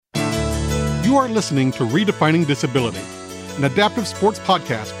You are listening to Redefining Disability, an adaptive sports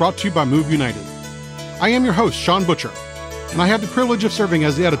podcast brought to you by Move United. I am your host, Sean Butcher, and I have the privilege of serving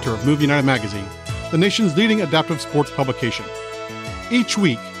as the editor of Move United Magazine, the nation's leading adaptive sports publication. Each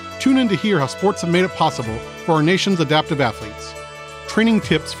week, tune in to hear how sports have made it possible for our nation's adaptive athletes, training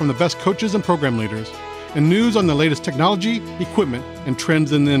tips from the best coaches and program leaders, and news on the latest technology, equipment, and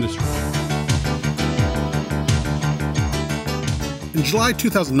trends in the industry. In July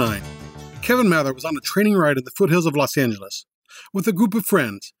 2009, Kevin Mather was on a training ride in the foothills of Los Angeles with a group of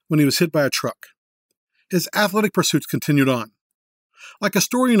friends when he was hit by a truck. His athletic pursuits continued on. Like a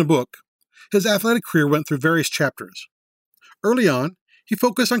story in a book, his athletic career went through various chapters. Early on, he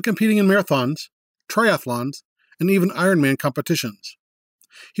focused on competing in marathons, triathlons, and even Ironman competitions.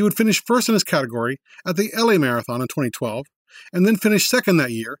 He would finish first in his category at the LA Marathon in 2012, and then finish second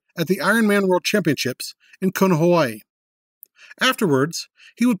that year at the Ironman World Championships in Kona, Hawaii. Afterwards,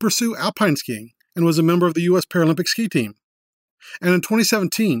 he would pursue alpine skiing and was a member of the U.S. Paralympic ski team. And in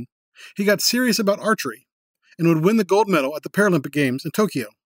 2017, he got serious about archery and would win the gold medal at the Paralympic Games in Tokyo.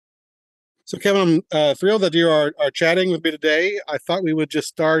 So, Kevin, I'm thrilled that you are chatting with me today. I thought we would just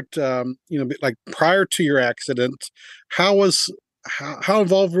start, like prior to your accident. How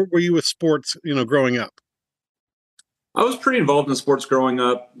involved were you with sports, growing up? I was pretty involved in sports growing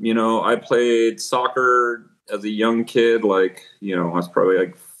up. I played soccer as a young kid. I was probably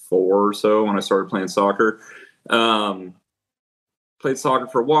like 4 or so when I started playing soccer. Played soccer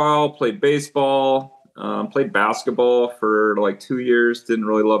for a while, played baseball, played basketball for like 2 years. Didn't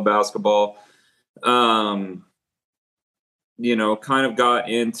really love basketball. Kind of got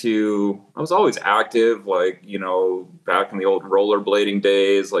into, I was always active, back in the old rollerblading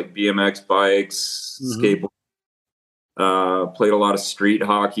days, like BMX bikes, skateboard. Played a lot of street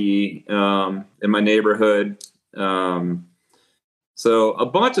hockey in my neighborhood. So a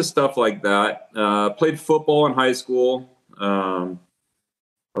bunch of stuff like that. Played football in high school. I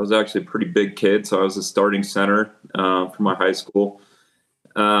was actually a pretty big kid, so I was a starting center for my high school.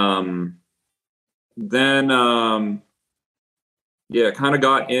 Then kind of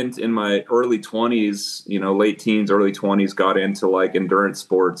got in my early 20s, late teens, early 20s, got into like endurance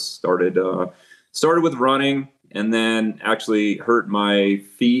sports, started with running, and then actually hurt my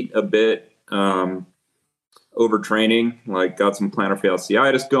feet a bit overtraining, got some plantar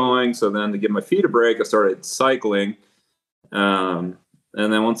fasciitis going. So then to give my feet a break, I started cycling. And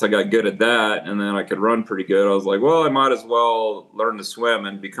then once I got good at that and then I could run pretty good, I was like, well, I might as well learn to swim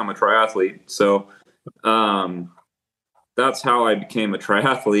and become a triathlete. So that's how I became a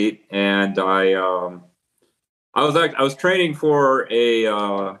triathlete. And I was training for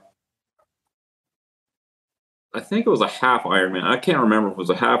I think it was a half Ironman. I can't remember if it was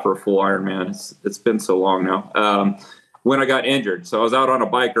a half or a full Ironman. It's been so long now. When I got injured. So I was out on a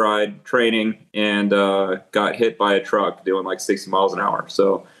bike ride training and got hit by a truck doing like 60 miles an hour.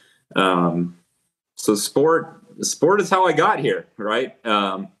 So sport is how I got here, right?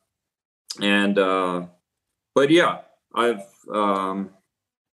 But yeah, I've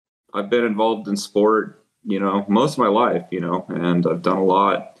been involved in sport, most of my life, and I've done a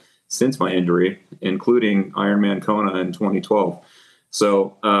lot since my injury, including Ironman Kona in 2012.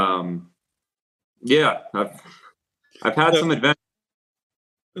 So, I've had some adventures.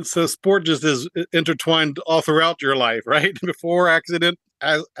 So sport just is intertwined all throughout your life, right? Before accident,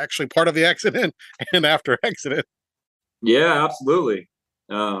 as actually part of the accident, and after accident. Yeah, absolutely.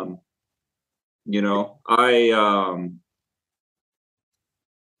 It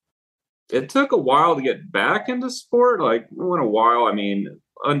took a while to get back into sport. Like, when a while, I mean,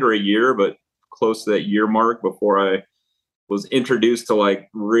 under a year, but close to that year mark before I was introduced to like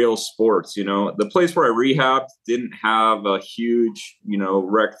real sports. The place where I rehabbed didn't have a huge,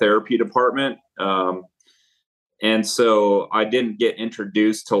 rec therapy department. And so I didn't get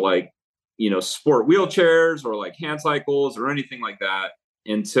introduced to like, sport wheelchairs or like hand cycles or anything like that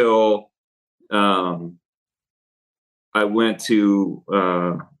until I went to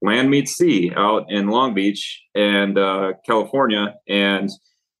Land Meets Sea out in Long Beach and California. And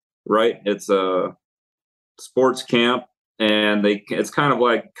it's a sports camp. And it's kind of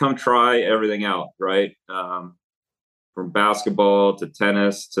like, come try everything out, right? From basketball to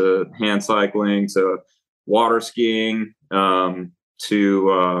tennis to hand cycling to water skiing to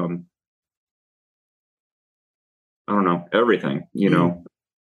I don't know, everything. It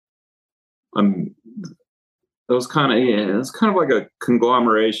was kind of like a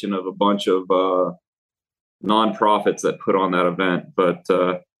conglomeration of a bunch of nonprofits that put on that event, but.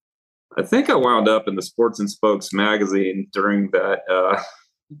 I think I wound up in the Sports and Spokes magazine during that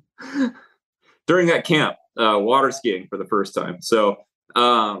camp, water skiing for the first time. So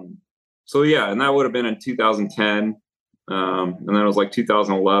so yeah, and that would have been in 2010. And then it was like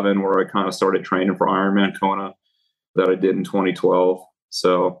 2011 where I kind of started training for Ironman Kona that I did in 2012.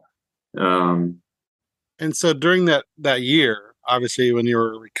 So, um, And so during that year, obviously when you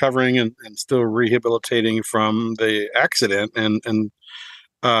were recovering and still rehabilitating from the accident, and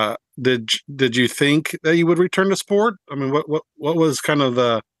did you think that you would return to sport? I mean, what was kind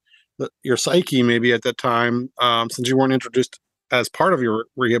of your psyche maybe at that time, since you weren't introduced as part of your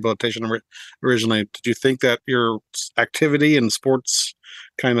rehabilitation originally? Did you think that your activity and sports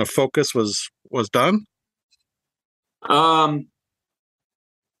kind of focus was done? um,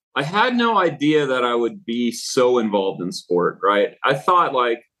 I had no idea that I would be so involved in sport, right? I thought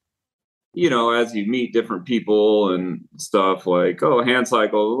like, as you meet different people and stuff like, oh, hand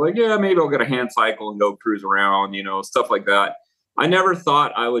cycle, like, yeah, maybe I'll get a hand cycle and go cruise around, stuff like that. I never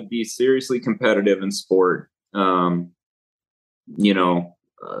thought I would be seriously competitive in sport. You know,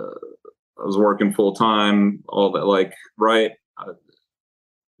 I was working full time, all that, like, right.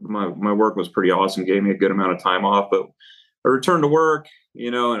 My work was pretty awesome, gave me a good amount of time off, but I returned to work,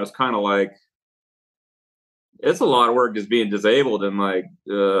 and it was kind of like, it's a lot of work just being disabled and like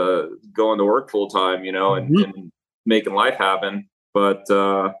going to work full time, and making life happen. But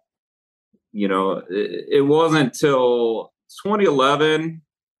it wasn't till 2011.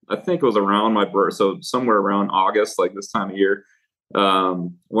 I think it was around my birth, so somewhere around August, like this time of year.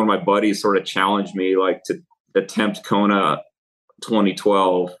 One of my buddies sort of challenged me like to attempt Kona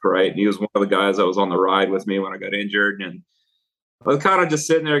 2012, right? And he was one of the guys that was on the ride with me when I got injured, and I was kind of just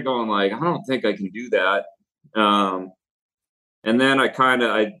sitting there going like, I don't think I can do that. And then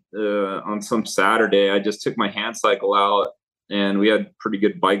on some Saturday, I just took my hand cycle out, and we had pretty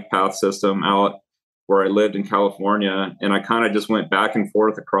good bike path system out where I lived in California. And I kind of just went back and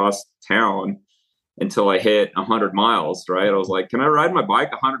forth across town until I hit 100 miles, right? I was like, can I ride my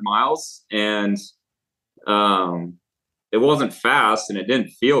bike 100 miles? And it wasn't fast and it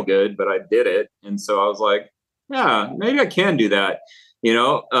didn't feel good, but I did it. And so I was like, yeah, maybe I can do that,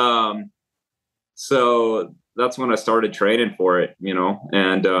 so that's when I started training for it, and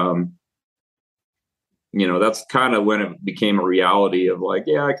that's kind of when it became a reality of like,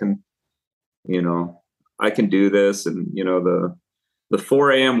 yeah, I can do this. And the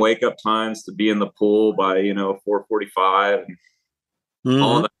 4 a.m. wake up times to be in the pool by 4:45 and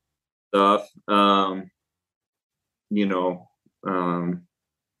all that stuff.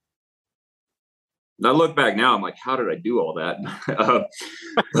 I look back now, I'm like, how did I do all that? But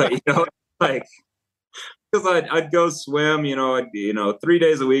like, because I'd go swim, I'd be, 3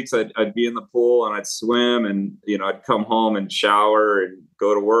 days a week, so I'd be in the pool and I'd swim, and I'd come home and shower and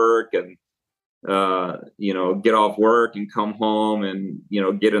go to work, and get off work and come home and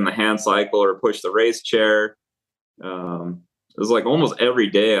get in the hand cycle or push the race chair. It was like almost every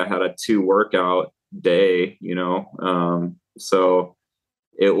day I had a 2 workout day, so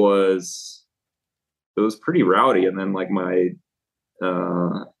it was pretty rowdy. And then like my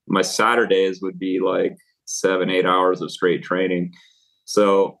Saturdays would be like 7-8 hours of straight training.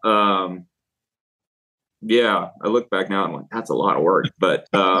 So yeah, I look back now and I'm like, that's a lot of work, but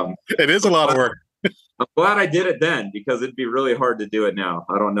it is a lot of work. I'm glad I did it then, because it'd be really hard to do it now.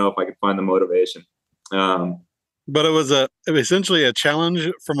 I don't know if I could find the motivation. But it was essentially a challenge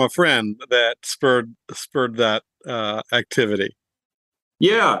from a friend that spurred that activity.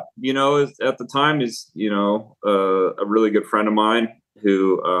 Yeah, at the time is a really good friend of mine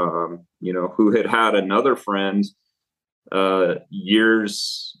who who had another friend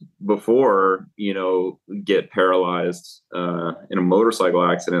years before get paralyzed in a motorcycle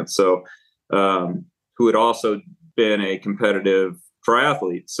accident. So who had also been a competitive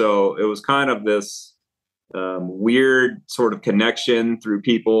triathlete. So it was kind of this weird sort of connection through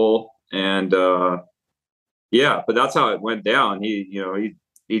people. And yeah, but that's how it went down. He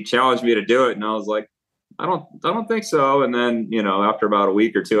challenged me to do it, and I was like, I don't think so. And then, after about a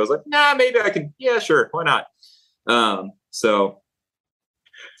week or two, I was like, nah, maybe I could. Yeah, sure. Why not? So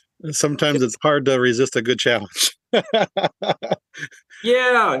sometimes it's hard to resist a good challenge.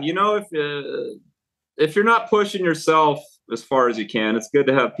 Yeah. If you're not pushing yourself as far as you can, it's good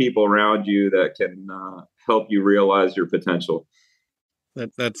to have people around you that can help you realize your potential.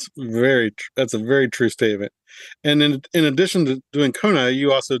 That's a very true statement. And in addition to doing Kona,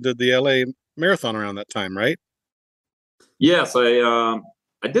 you also did the LA Marathon around that time, right? Yes, I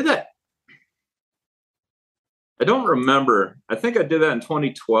did that. I don't remember. I think I did that in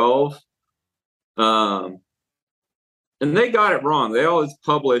 2012. And they got it wrong. They always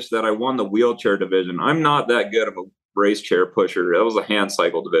publish that I won the wheelchair division. I'm not that good of a race chair pusher. That was a hand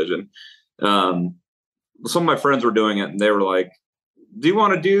cycle division. Some of my friends were doing it, and they were like, do you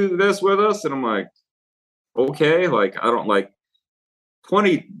want to do this with us? And I'm like, okay, like I don't like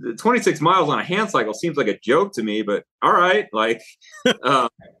 26 miles on a hand cycle seems like a joke to me, but all right, like, uh,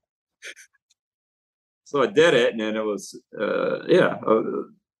 so I did it, and then it was,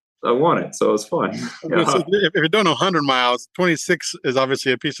 I won it, so it was fun. So if you're doing 100 miles, 26 is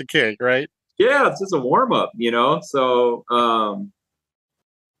obviously a piece of cake, right? Yeah, it's just a warm up, So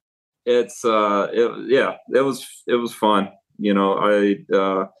it was fun. I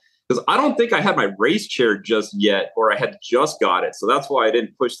because I don't think I had my race chair just yet, or I had just got it, so that's why I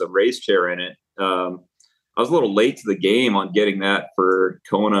didn't push the race chair in it. I was a little late to the game on getting that for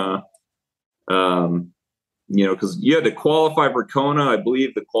Kona. Because you had to qualify for Kona. I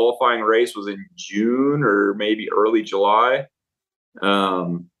believe the qualifying race was in June or maybe early July.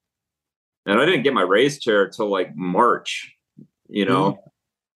 And I didn't get my race chair till like March, Mm-hmm.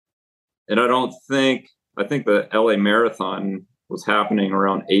 and I think the LA Marathon was happening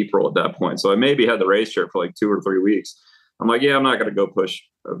around April at that point. So I maybe had the race chair for like 2 or 3 weeks. I'm like, yeah, I'm not going to go push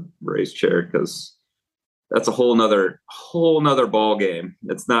a race chair because that's a whole nother ball game.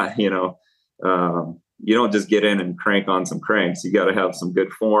 It's not, you don't just get in and crank on some cranks. You got to have some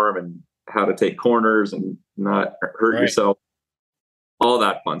good form and how to take corners and not hurt yourself, all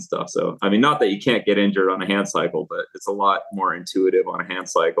that fun stuff. So, I mean, not that you can't get injured on a hand cycle, but it's a lot more intuitive on a hand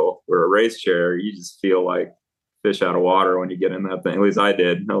cycle. Where a race chair, you just feel like fish out of water when you get in that thing. At least I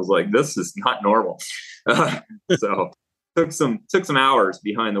did. And I was like, this is not normal. So took some hours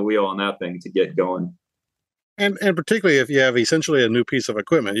behind the wheel on that thing to get going. And particularly if you have essentially a new piece of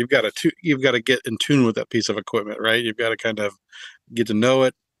equipment, you've got to get in tune with that piece of equipment, right? You've got to kind of get to know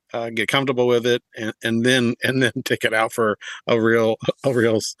it, get comfortable with it, and then take it out for a real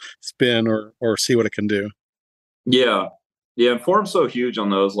spin or see what it can do. Yeah. Yeah, and form's so huge on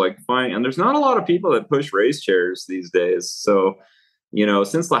those. Like, fine, and there's not a lot of people that push race chairs these days. So,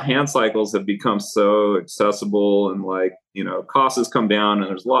 since the hand cycles have become so accessible and like, costs has come down and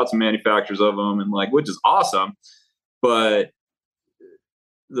there's lots of manufacturers of them and like, which is awesome. But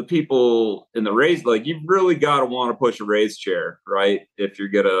the people in the race, like, you've really got to want to push a race chair, right? If you're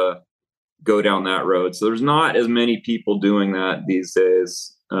going to go down that road. So there's not as many people doing that these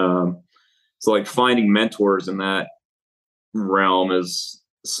days. So like finding mentors in that realm is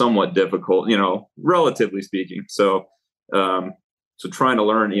somewhat difficult, relatively speaking. So, so trying to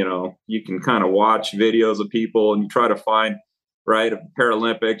learn, you can kind of watch videos of people and you try to find, right, of the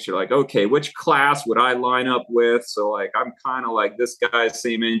Paralympics. You're like, okay, which class would I line up with? So like, I'm kind of like this guy's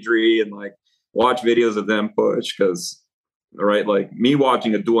same injury and like watch videos of them push because, right, like me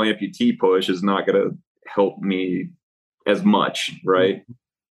watching a dual amputee push is not going to help me as much, right?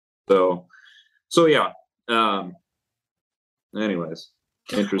 So yeah. Anyways,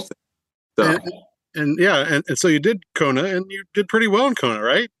 interesting stuff. And yeah, and so you did Kona, and you did pretty well in Kona,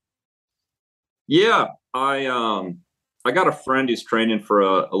 right? Yeah, I got a friend who's training for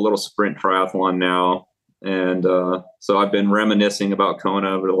a little sprint triathlon now, and so I've been reminiscing about Kona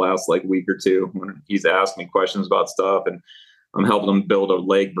over the last like week or two when he's asked me questions about stuff, and I'm helping him build a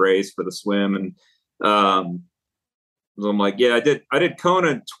leg brace for the swim, and so I'm like, yeah, I did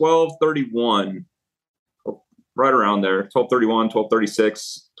Kona 12:31. Right around there, 12:31,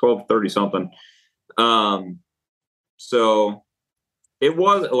 12:36, 12:30 something. So it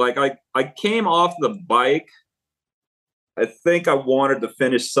was like I came off the bike. I think I wanted to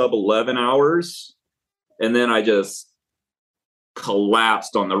finish sub 11 hours, and then I just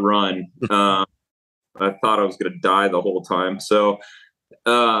collapsed on the run. I thought I was going to die the whole time. So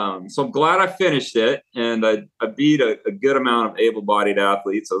I'm glad I finished it, and I beat a good amount of able-bodied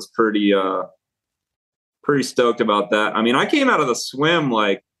athletes. I was pretty stoked about that. I mean, I came out of the swim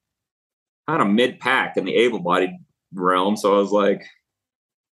like kind of mid-pack in the able-bodied realm. So I was like,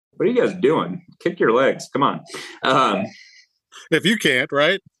 what are you guys doing? Kick your legs. Come on. If you can't,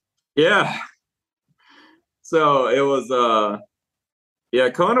 right? Yeah. So it was,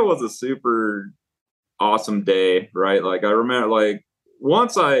 Kona was a super awesome day, right? Like I remember like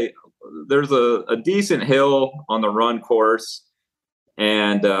there's a decent hill on the run course.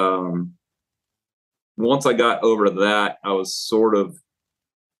 And, once I got over that, I was sort of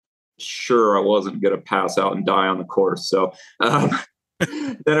sure I wasn't going to pass out and die on the course. So then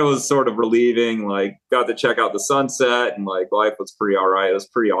it was sort of relieving, like got to check out the sunset and like life was pretty all right. It was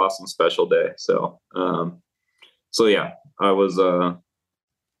a pretty awesome special day. So, so yeah, I was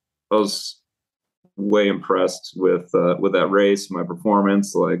way impressed with that race, my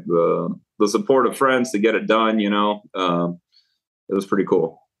performance, like the support of friends to get it done, it was pretty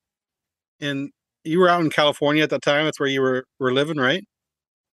cool. And you were out in California at that time. That's where you were living, right?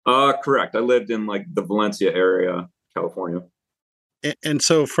 Correct. I lived in like the Valencia area, California. And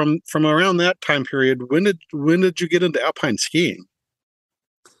so from around that time period, when did you get into alpine skiing?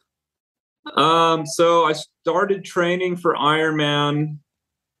 So I started training for Ironman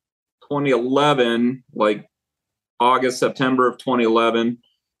 2011, like August, September of 2011.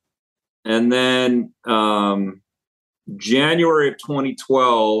 And then January of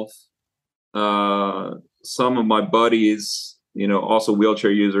 2012, some of my buddies, also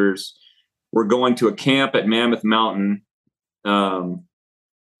wheelchair users, were going to a camp at Mammoth Mountain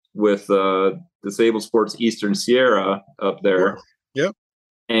with Disabled Sports Eastern Sierra up there. Yep.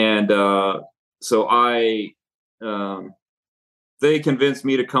 And so they convinced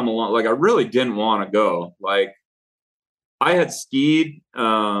me to come along. Like, I really didn't want to go. Like, I had skied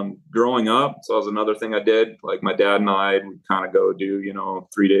growing up. So that was another thing I did. Like, my dad and I would kind of go do,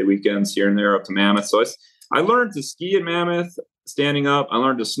 3-day weekends here and there up to Mammoth. So I learned to ski at Mammoth standing up. I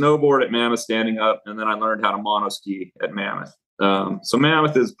learned to snowboard at Mammoth standing up. And then I learned how to monoski at Mammoth. So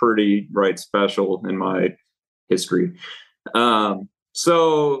Mammoth is pretty special in my history.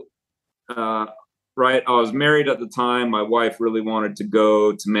 Right, I was married at the time. My wife really wanted to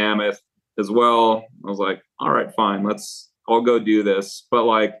go to Mammoth as well. I was like, all right, fine, I'll go do this. But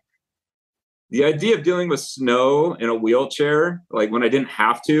like, the idea of dealing with snow in a wheelchair, like when I didn't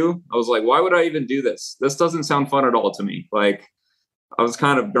have to, I was like, why would I even do this? This doesn't sound fun at all to me. Like, I was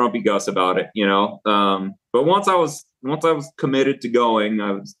kind of grumpy Gus about it, but once I was committed to going,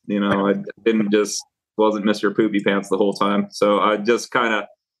 I was, I didn't just wasn't Mr. Poopy Pants the whole time. So I just kind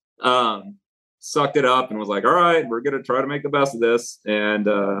of sucked it up and was like, all right, we're going to try to make the best of this. And,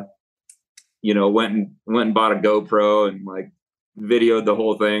 went and bought a GoPro and like videoed the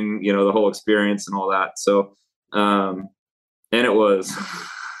whole thing, the whole experience and all that. So, and it was,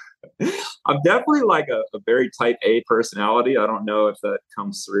 I'm definitely like a very type A personality. I don't know if that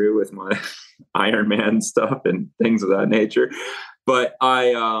comes through with my Ironman stuff and things of that nature, but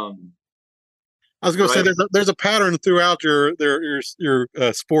I was going to say there's a pattern throughout your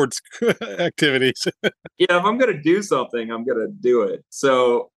sports activities. Yeah, if I'm going to do something, I'm going to do it.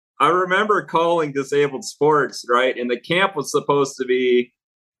 So I remember calling Disabled Sports, right? And the camp was supposed to be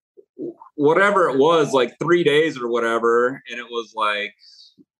whatever it was, like 3 days or whatever. And it was like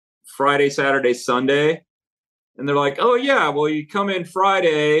Friday, Saturday, Sunday. And they're like, oh yeah, well, you come in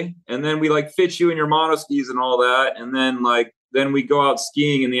Friday and then we like fit you in your monoskis and all that. And then we go out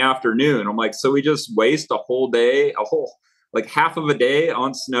skiing in the afternoon. I'm like, so we just waste a whole day, like half of a day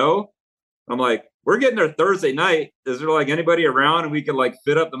on snow. I'm like, we're getting there Thursday night. Is there like anybody around and we can like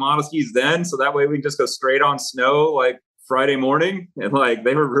fit up the monoskis then? So that way we can just go straight on snow like Friday morning. And like,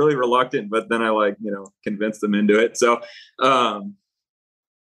 they were really reluctant, but then I convinced them into it. So,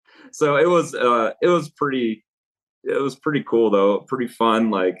 so it was pretty cool though. Pretty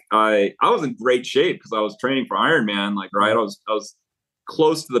fun. Like I was in great shape because I was training for Ironman. Like, right. I was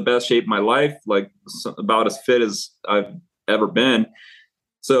close to the best shape of my life, like about as fit as I've ever been.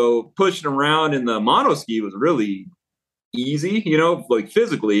 So pushing around in the monoski was really easy, like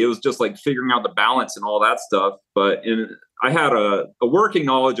physically. It was just like figuring out the balance and all that stuff. But I had a working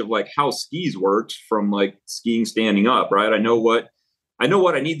knowledge of like how skis worked from like skiing standing up, right? I know what I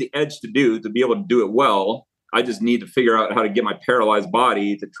need the edge to do to be able to do it well. I just need to figure out how to get my paralyzed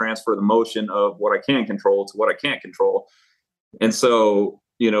body to transfer the motion of what I can control to what I can't control. And so,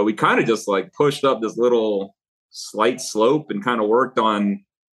 we kind of just like pushed up this little slight slope and kind of worked on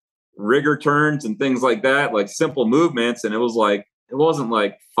rigger turns and things like that, like simple movements. And it wasn't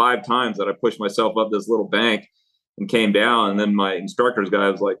like 5 times that I pushed myself up this little bank and came down. And then my instructor's guy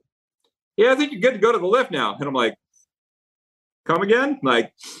was like, yeah, I think you're good to go to the lift now. And I'm like, come again?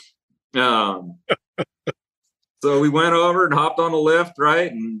 Like, so we went over and hopped on the lift,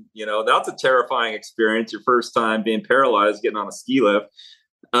 right? And, that's a terrifying experience. Your first time being paralyzed, getting on a ski lift.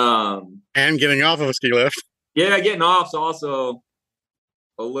 And getting off of a ski lift. Yeah, getting off is also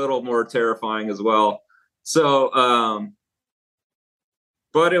a little more terrifying as well. So,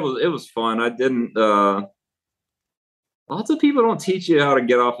 but it was fun. I didn't, lots of people don't teach you how to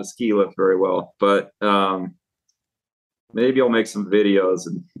get off a ski lift very well, but, maybe I'll make some videos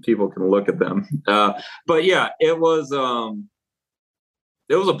and people can look at them. But yeah, it was a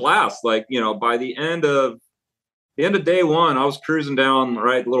blast. Like, by the end of day one, I was cruising down,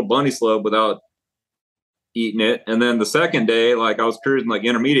 right, the little bunny slope without eating it. And then the second day, like I was cruising like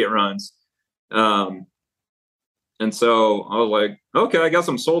intermediate runs. And so I was like, okay, I guess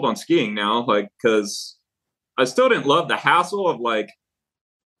I'm sold on skiing now. Like, cause I still didn't love the hassle of like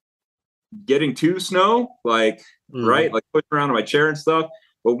getting to snow, like, right. Like pushing around in my chair and stuff.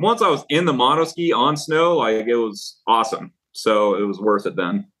 But once I was in the monoski on snow, like it was awesome. So it was worth it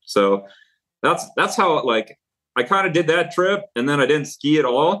then. So that's how like I kind of did that trip, and then I didn't ski at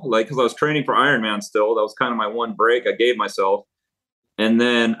all, like because I was training for Ironman still. That was kind of my one break I gave myself, and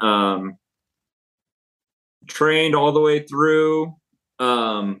then trained all the way through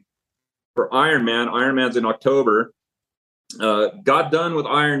for Ironman. Ironman's in October. Got done with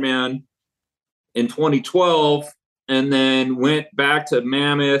Ironman in 2012, and then went back to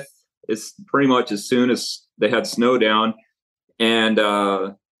Mammoth. It's pretty much as soon as they had snow down, and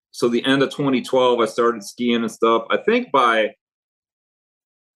so the end of 2012, I started skiing and stuff. I think by,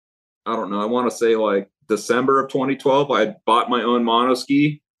 I don't know, I want to say like December of 2012, I bought my own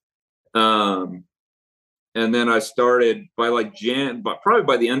monoski. And then I started by like probably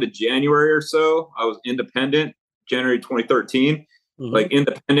by the end of January or so, I was independent, January 2013, like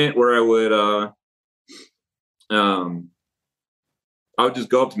independent, where I would just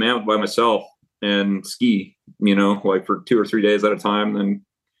go up to Mammoth by myself and ski, like for 2 or 3 days at a time, then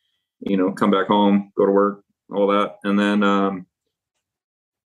come back home, go to work, all that. And then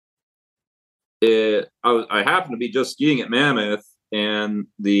I happened to be just skiing at Mammoth, and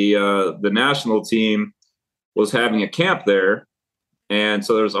the national team was having a camp there. And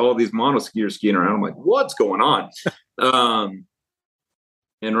so there's all these monoskiers skiing around. I'm like, what's going on? And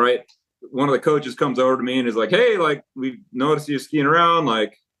one of the coaches comes over to me and is like, hey, like, we've noticed you skiing around.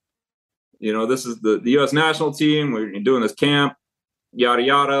 Like, this is the U.S. national team. We're doing this camp. Yada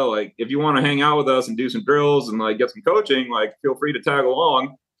yada. Like, if you want to hang out with us and do some drills and like get some coaching, like, feel free to tag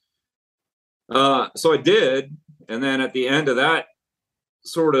along. So I did, and then at the end of that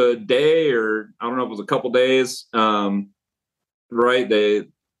sort of day, or I don't know if it was a couple days,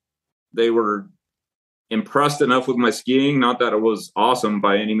 they were impressed enough with my skiing. Not that it was awesome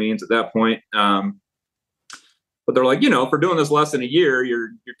by any means at that point, but they're like, for doing this less than a year,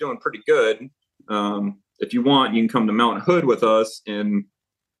 you're doing pretty good. If you want, you can come to Mountain Hood with us. And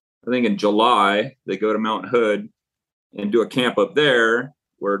I think in July, they go to Mountain Hood and do a camp up there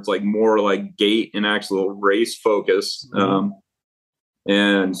where it's like more like gait and actual race focus.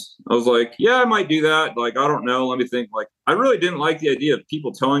 And I was like, yeah, I might do that. Like, I don't know. Let me think. Like, I really didn't like the idea of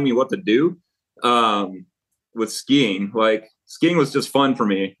people telling me what to do with skiing. Like, skiing was just fun for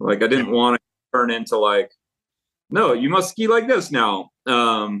me. Like, I didn't want to turn into like, no, you must ski like this now.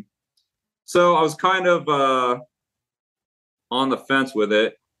 So I was kind of on the fence with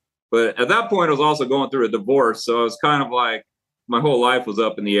it. But at that point, I was also going through a divorce. So I was kind of like, my whole life was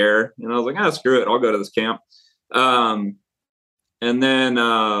up in the air. And I was like, screw it. I'll go to this camp. And then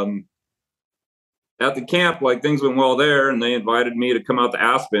at the camp, like, things went well there. And they invited me to come out to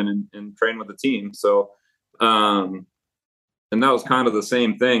Aspen and train with the team. So, and that was kind of the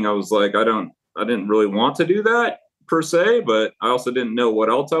same thing. I was like, I didn't really want to do that per se, but I also didn't know what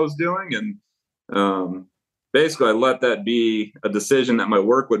else I was doing. And basically I let that be a decision that my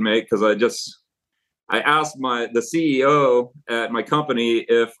work would make. Cause I asked the CEO at my company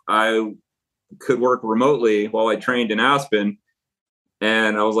if I could work remotely while I trained in Aspen.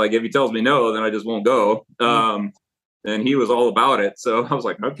 And I was like, if he tells me no, then I just won't go. And he was all about it. So I was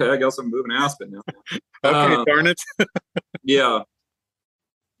like, okay, I guess I'm moving to Aspen now. Okay, darn it. Yeah.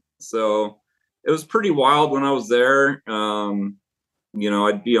 So it was pretty wild when I was there.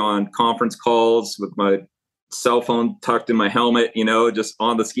 I'd be on conference calls with my cell phone tucked in my helmet, just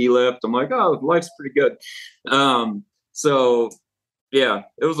on the ski lift. I'm like, oh, life's pretty good. So yeah,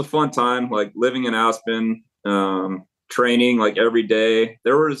 it was a fun time, like living in Aspen, training like every day.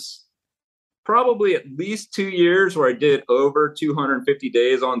 There was probably at least 2 years where I did over 250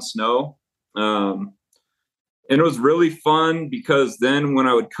 days on snow. And it was really fun because then when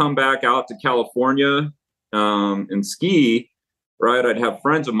I would come back out to California and ski, right, I'd have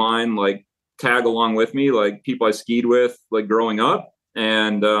friends of mine like tag along with me, like people I skied with like growing up.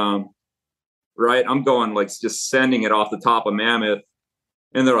 And right, I'm going like just sending it off the top of Mammoth.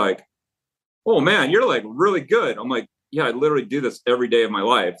 And they're like, oh man, you're like really good. I'm like, yeah, I literally do this every day of my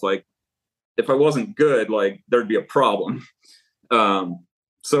life. Like, if I wasn't good, like there'd be a problem.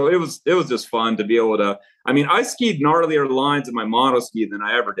 So it was just fun to be able to, I skied gnarlier lines in my monoski than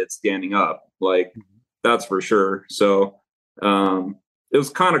I ever did standing up. Like, that's for sure. So it was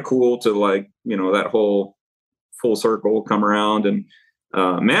kind of cool to like, that whole full circle come around. And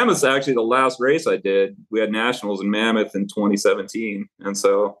Mammoth's actually the last race I did. We had nationals in Mammoth in 2017. And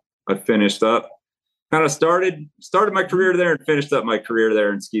so I finished up, kind of started my career there and finished up my career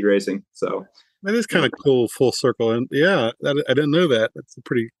there in ski racing. So that is kind of cool, full circle. And yeah, I didn't know that. That's a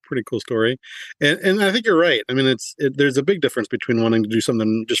pretty cool story. And I think you're right. There's a big difference between wanting to do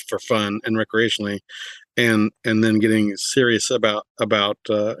something just for fun and recreationally and then getting serious about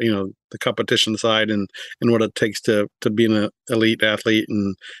the competition side and what it takes to be an elite athlete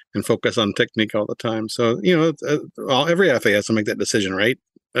and focus on technique all the time. So, every athlete has to make that decision, right?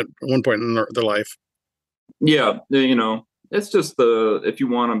 At one point in their life. Yeah. It's just if you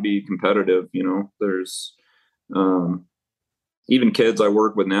want to be competitive, there's, even kids I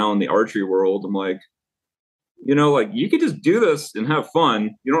work with now in the archery world. I'm like, you could just do this and have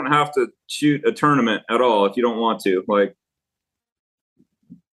fun. You don't have to shoot a tournament at all if you don't want to. Like,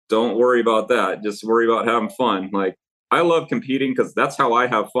 don't worry about that. Just worry about having fun. Like, I love competing because that's how I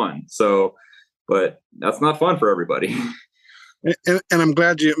have fun. So, but that's not fun for everybody. And I'm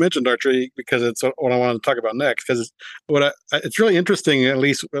glad you mentioned archery because it's what I want to talk about next. Because it's really interesting, at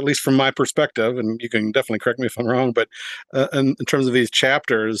least from my perspective, and you can definitely correct me if I'm wrong. But in terms of these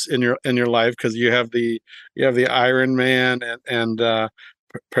chapters in your life, because you have the Ironman and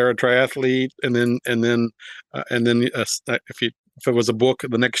para triathlete, and then if it was a book,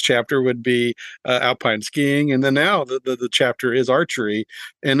 the next chapter would be alpine skiing, and then now the chapter is archery,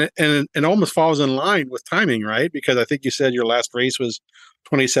 and it almost falls in line with timing, right? Because I think you said your last race was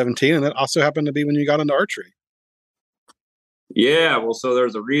 2017, and that also happened to be when you got into archery. Yeah, well, so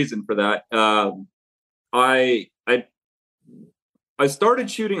there's a reason for that. I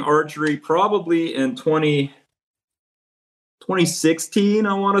started shooting archery probably in 2016,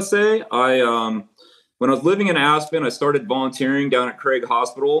 I want to say. When I was living in Aspen, I started volunteering down at Craig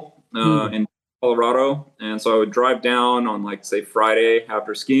Hospital in Colorado. And so I would drive down on, like, say, Friday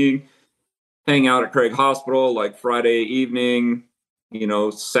after skiing, hang out at Craig Hospital, like Friday evening,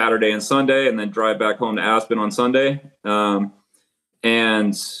 Saturday and Sunday, and then drive back home to Aspen on Sunday. And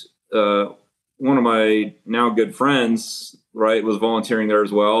one of my now good friends, right, was volunteering there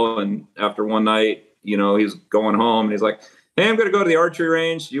as well. And after one night, he's going home and he's like, "Hey, I'm going to go to the archery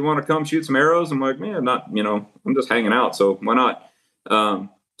range. Do you want to come shoot some arrows?" I'm like, "Man, not, I'm just hanging out. So why not?"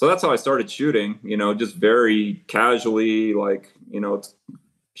 So that's how I started shooting, just very casually, like, it's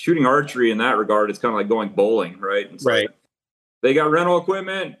shooting archery in that regard. It's kind of like going bowling, right? It's right. Like, they got rental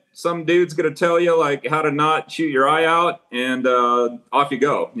equipment. Some dude's going to tell you, like, how to not shoot your eye out, and off you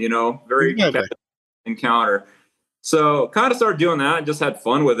go, very encounter. So kind of started doing that and just had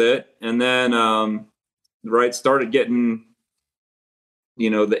fun with it. And then, started getting,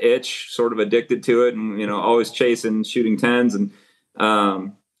 the itch, sort of addicted to it, and, always chasing shooting tens. And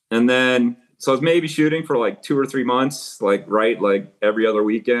then, so I was maybe shooting for like 2 or 3 months, like every other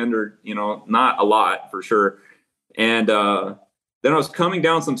weekend, or, not a lot for sure. And then I was coming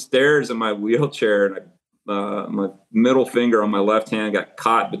down some stairs in my wheelchair, and my middle finger on my left hand got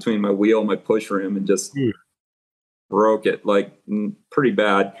caught between my wheel and my push rim and just broke it, like, pretty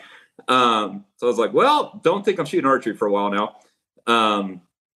bad. So I was like, well, don't think I'm shooting archery for a while now.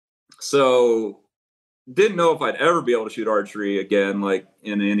 So didn't know if I'd ever be able to shoot archery again, like,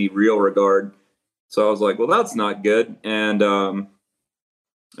 in any real regard. So I was like, well, that's not good. And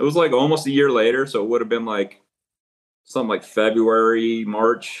it was like almost a year later. So it would have been like something like February,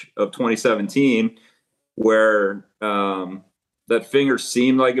 March of 2017, where that finger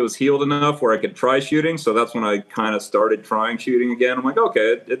seemed like it was healed enough where I could try shooting. So that's when I kind of started trying shooting again. I'm like,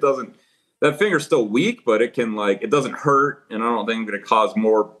 okay, it doesn't, that finger's still weak, but it can, like, it doesn't hurt. And I don't think I'm going to cause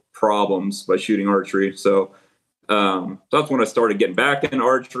more problems by shooting archery. So that's when I started getting back into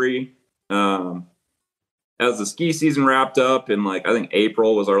archery. As the ski season wrapped up, in, like, I think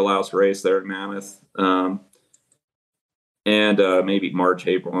April was our last race there at Mammoth. And maybe March,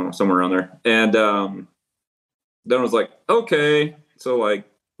 April, I don't know, somewhere around there. And then I was like, okay, so, like,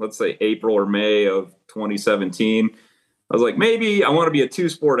 let's say April or May of 2017, I was like, maybe I want to be a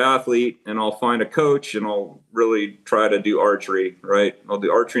 2-sport athlete, and I'll find a coach, and I'll really try to do archery, right? I'll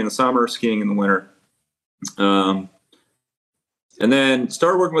do archery in the summer, skiing in the winter. And then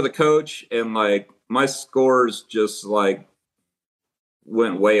started working with a coach, and, like, my scores just, like,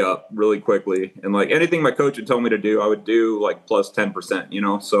 went way up really quickly. And, like, anything my coach would tell me to do, I would do, like, plus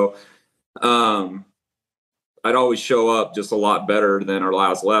 10%, So I'd always show up just a lot better than our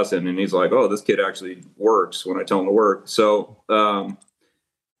last lesson. And he's like, oh, this kid actually works when I tell him to work. So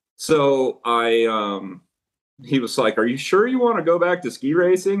he was like, are you sure you want to go back to ski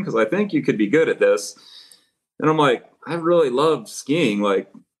racing? Because I think you could be good at this. And I'm like, I really love skiing,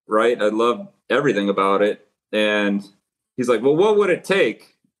 like, right? I love everything about it. And he's like, well, what would it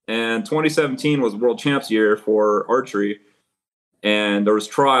take? And 2017 was World Champs year for archery. And there was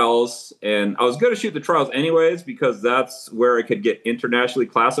trials, and I was going to shoot the trials anyways, because that's where I could get internationally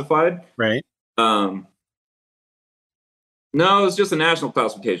classified. Right. No, it was just a national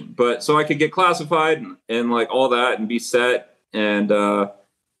classification, but so I could get classified and like all that and be set. And I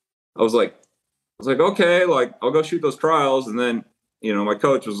was like, okay, like, I'll go shoot those trials. And then my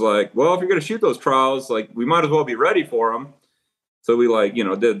coach was like, well, if you're going to shoot those trials, like we might as well be ready for them. So we like,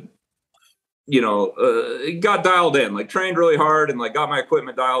 did, got dialed in, like trained really hard and like got my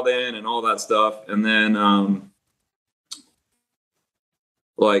equipment dialed in and all that stuff. And then,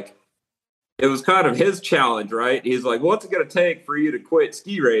 like, it was kind of his challenge, right? He's like, what's it going to take for you to quit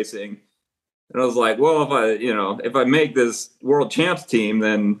ski racing? And I was like, well, if I make this world champs team,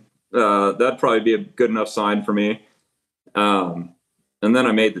 then that'd probably be a good enough sign for me. And then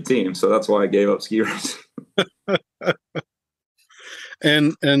I made the team. So that's why I gave up ski racing.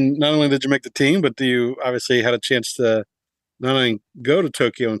 And not only did you make the team, but you obviously had a chance to not only go to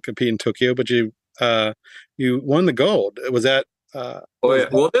Tokyo and compete in Tokyo, but you won the gold. Was that oh yeah.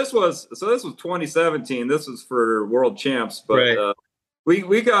 Well, this was 2017. This was for world champs, but right.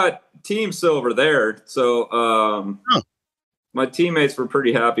 We got team silver there. So my teammates were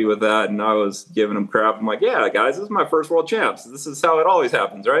pretty happy with that, and I was giving them crap. I'm like, yeah, guys, this is my first world champs. This is how it always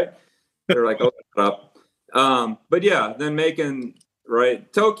happens, right? They're like, oh, shut up. But yeah, then making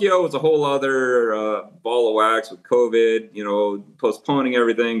Tokyo was a whole other ball of wax with COVID. Postponing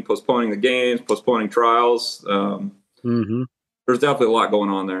everything, postponing the games, postponing trials. There's definitely a lot going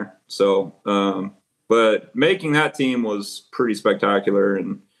on there. So, but making that team was pretty spectacular,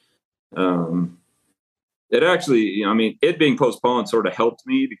 and it actually, it being postponed sort of helped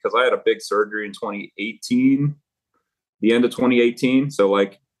me because I had a big surgery in 2018, the end of 2018. So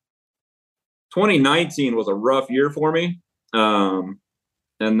like 2019 was a rough year for me. And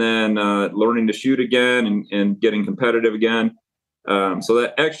then learning to shoot again and getting competitive again. So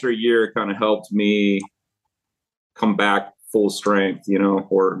that extra year kind of helped me come back full strength,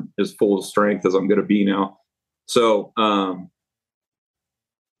 or as full strength as I'm going to be now. So,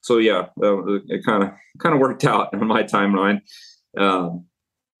 yeah, it kind of worked out in my timeline.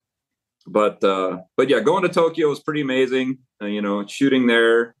 But yeah, going to Tokyo was pretty amazing. Shooting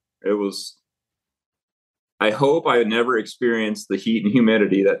there, it was. I hope I never experienced the heat and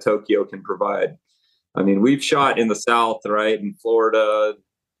humidity that Tokyo can provide. I mean, we've shot in the South, right? In Florida,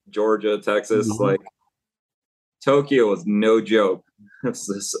 Georgia, Texas. Like Tokyo was no joke. It's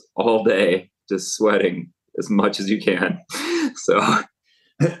just all day, just sweating as much as you can. So.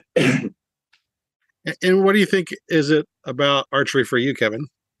 And what do you think is it about archery for you, Kevin?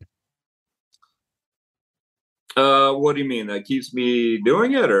 What do you mean? That keeps me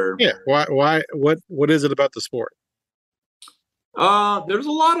doing it, or yeah? Why? What is it about the sport? There's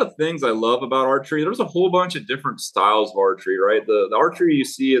a lot of things I love about archery. There's a whole bunch of different styles of archery, right? The archery you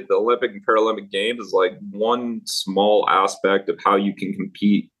see at the Olympic and Paralympic Games is like one small aspect of how you can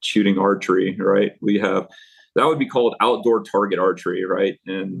compete shooting archery, right? That would be called outdoor target archery, right?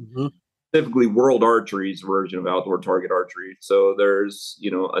 And typically World Archery's version of outdoor target archery. So there's,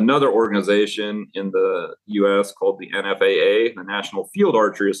 another organization in the US called the NFAA, the National Field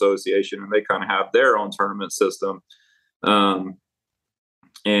Archery Association, and they kind of have their own tournament system.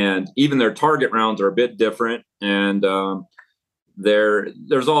 And even their target rounds are a bit different. And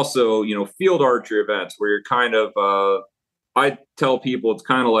there's also, field archery events where you're kind of, I tell people it's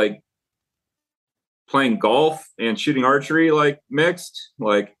kind of like playing golf and shooting archery, like mixed,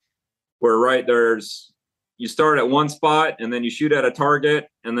 like where you start at one spot and then you shoot at a target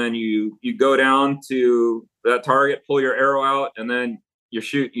and then you go down to that target, pull your arrow out, and then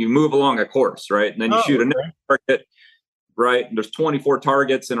you move along a course, right? And then you shoot another target, right? And there's 24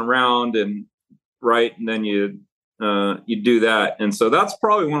 targets in a round, and right, and then you do that. And so that's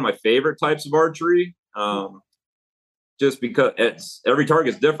probably one of my favorite types of archery, just because every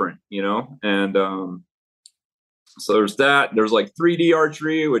target's different, and so there's that. There's like 3D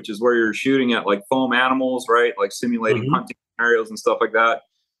archery, which is where you're shooting at like foam animals, right? Like simulating hunting scenarios and stuff like that.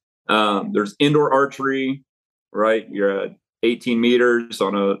 There's indoor archery, right? You're at 18 meters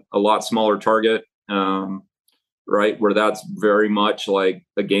on a lot smaller target, right? Where that's very much like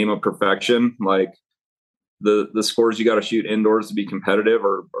a game of perfection. Like the scores you got to shoot indoors to be competitive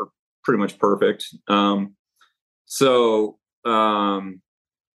are pretty much perfect.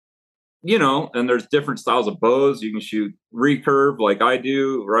 And there's different styles of bows. You can shoot recurve like I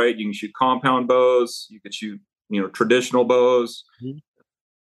do, right? You can shoot compound bows. You could shoot, traditional bows.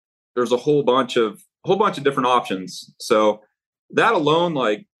 There's a whole bunch of different options. So that alone,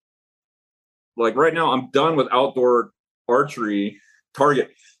 like right now, I'm done with outdoor archery,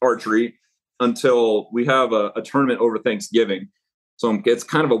 target archery, until we have a tournament over Thanksgiving. So it's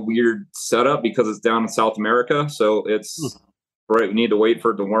kind of a weird setup because it's down in South America. So it's right. We need to wait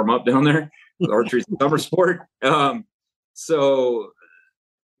for it to warm up down there. Archery's a summer sport. So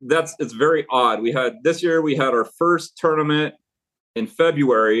it's very odd. This year we had our first tournament in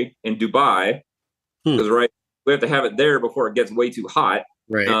February in Dubai. Because we have to have it there before it gets way too hot.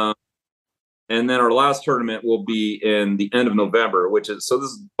 Right. And then our last tournament will be in the end of November, which is, so this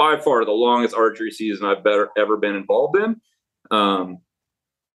is by far the longest archery season I've ever been involved in.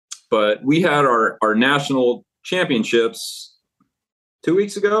 But we had our national championships 2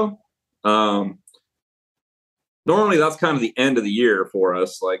 weeks ago. Normally that's kind of the end of the year for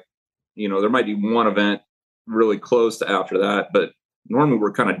us. Like, there might be one event really close to after that, but normally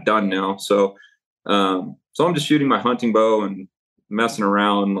we're kind of done now. So I'm just shooting my hunting bow and messing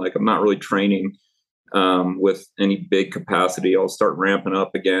around. Like, I'm not really training with any big capacity. I'll start ramping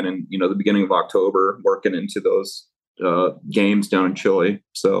up again in the beginning of October, working into those games down in Chile.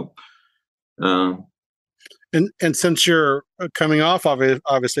 So and since you're coming off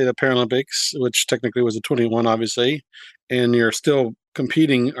obviously the Paralympics, which technically was a 21, obviously, and you're still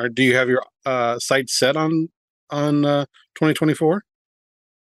competing, or do you have your sights set on 2024?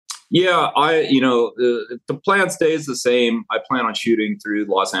 Yeah, if the plan stays the same, I plan on shooting through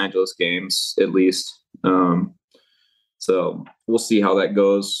the Los Angeles games at least. So we'll see how that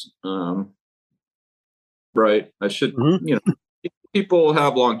goes. Right. I should, people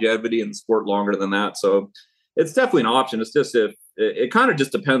have longevity in the sport longer than that. So it's definitely an option. It's just it kind of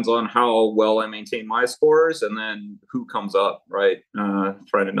just depends on how well I maintain my scores and then who comes up, right?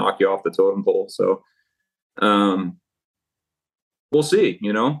 Trying to knock you off the totem pole. So we'll see,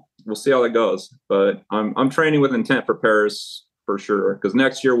 we'll see how that goes. But I'm training with intent for Paris for sure, because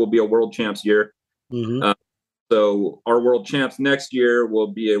next year will be a world champs year. So our world champs next year will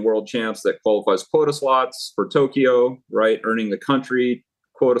be a world champs that qualifies quota slots for Tokyo, right? Earning the country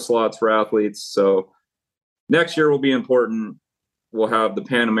quota slots for athletes. So next year will be important. We'll have the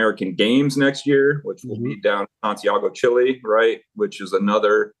Pan American Games next year, which will be down in Santiago, Chile, right? Which is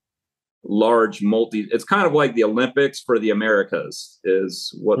another large it's kind of like the Olympics for the Americas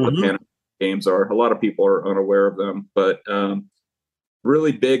is what the Pan American Games are. A lot of people are unaware of them, but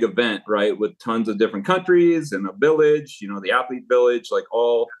really big event, right? With tons of different countries and a village, the athlete village, like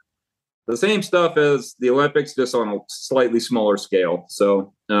all the same stuff as the Olympics, just on a slightly smaller scale.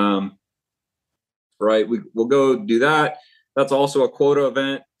 So, right, we'll go do that. That's also a quota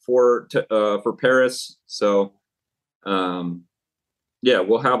event for Paris. So, yeah,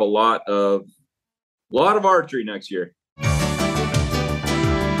 we'll have a lot of archery next year.